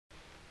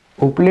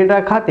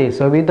ઉપલેટા ખાતે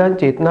સંવિધાન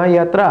ચેतना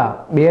યાત્રા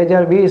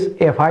 2020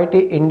 FIT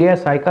ઇન્ડિયા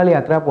સાયકલ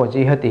યાત્રા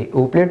પહોંચી હતી।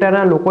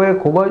 ઉપલેટાના લોકોએ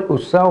ખૂબ જ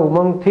ઉત્સાહ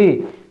ઉમંગથી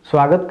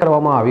સ્વાગત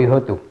કરવામાં આવ્યું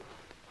હતું।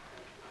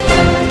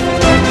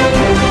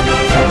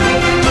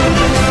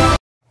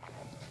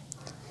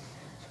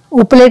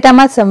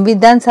 ઉપલેટામાં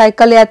સંવિધાન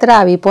સાયકલ યાત્રા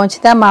આવી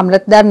પહોંચતા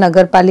મામલતદાર,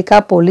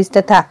 નગરપાલિકા, પોલીસ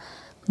તથા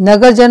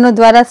નગરજનો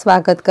દ્વારા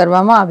સ્વાગત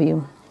કરવામાં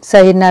આવ્યું।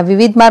 શહેરના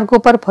વિવિધ માર્ગો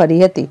પર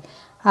ફરી હતી।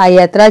 આ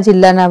યાત્રા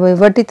જિલ્લાના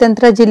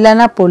વહીવટીતંત્ર,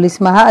 જિલ્લાના પોલીસ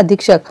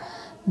મહાઅધિક્ષક,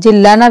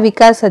 જિલ્લાના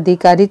વિકાસ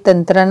અધિકારી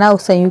તંત્રના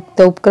સંયુક્ત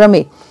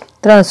ઉપક્રમે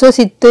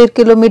 370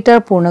 કિલોમીટર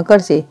પૂર્ણ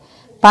કરશે।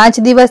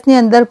 5 દિવસની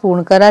અંદર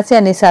પૂર્ણ કરાશે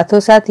અને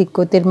સાથોસાથ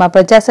 71માં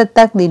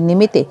પ્રજાસત્તાક દિન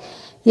નિમિત્તે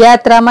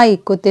યાત્રામાં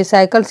 71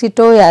 સાયકલ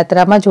સીટો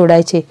યાત્રામાં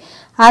જોડાય છે।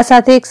 આ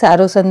સાથે એક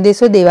સારો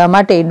સંદેશો દેવા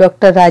માટે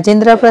ડોક્ટર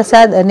રાજેન્દ્ર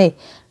પ્રસાદ અને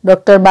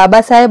ડોક્ટર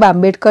બાબા સાહેબ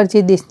આંબેડકર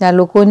જે દેશના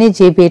લોકોને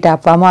જે ભેટ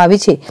આપવામાં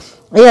આવી છે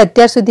એ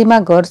અત્યાર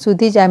સુધીમાં ઘર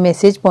સુધી જ આ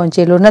મેસેજ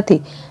પહોંચેલો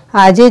નથી।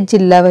 આજે જ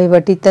જિલ્લા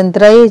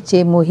વહીવટીતંત્રએ જે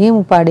મુહિમ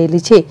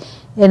ઉપાડેલી છે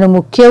એનો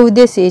મુખ્ય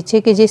ઉદ્દેશ એ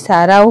છે કે જે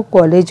શાળાઓ,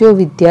 કોલેજો,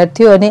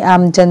 વિદ્યાર્થીઓ અને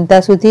આમ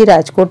જનતા સુધી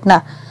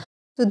રાજકોટના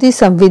સુધી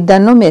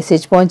સંવિધાનનો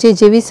મેસેજ પહોંચે।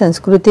 જેવી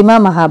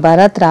સંસ્કૃતિમાં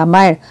મહાભારત,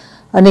 રામાયણ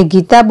અને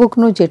ગીતા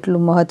બુકનું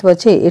જેટલું મહત્વ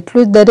છે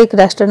એટલું જ દરેક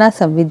રાષ્ટ્રના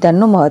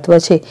સંવિધાનનું મહત્વ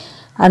છે।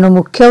 આનો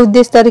મુખ્ય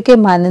ઉદ્દેશ તરીકે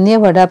માનનીય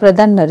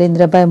વડાપ્રધાન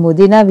નરેન્દ્રભાઈ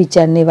મોદીના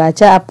વિચારને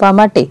વાચા આપવા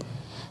માટે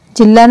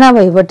જિલ્લાના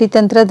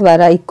વહીવટીતંત્ર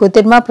દ્વારા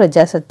 71માં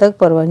પ્રજાસત્તાક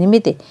પર્વ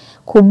નિમિત્તે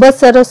ખૂબ જ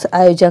સરસ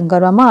આયોજન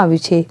કરવામાં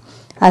આવ્યું છે।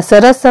 આ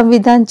સરસ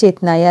સંવિધાન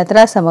ચેતના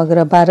યાત્રા સમગ્ર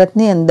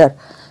ભારતની અંદર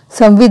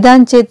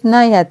સંવિધાન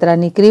ચેતના યાત્રા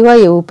નીકળી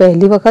હોય એવું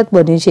પહેલી વખત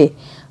બન્યું છે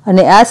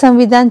અને આ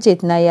સંવિધાન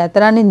ચેતના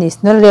યાત્રાને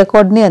નેશનલ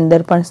રેકોર્ડની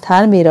અંદર પણ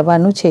સ્થાન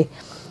મેળવવાનું છે।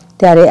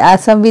 ત્યારે આ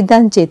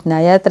સંવિધાન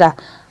ચેતના યાત્રા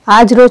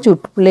આજ રોજ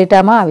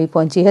ઉપલેટામાં આવી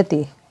પહોંચી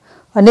હતી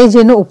અને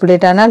જેનું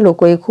ઉપલેટાના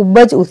લોકોએ ખૂબ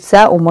જ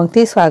ઉત્સાહ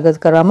ઉમંગથી સ્વાગત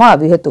કરવામાં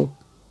આવ્યું હતું।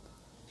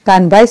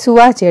 કાનભાઈ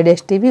સુવા,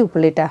 ZSTV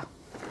ઉપલેટા।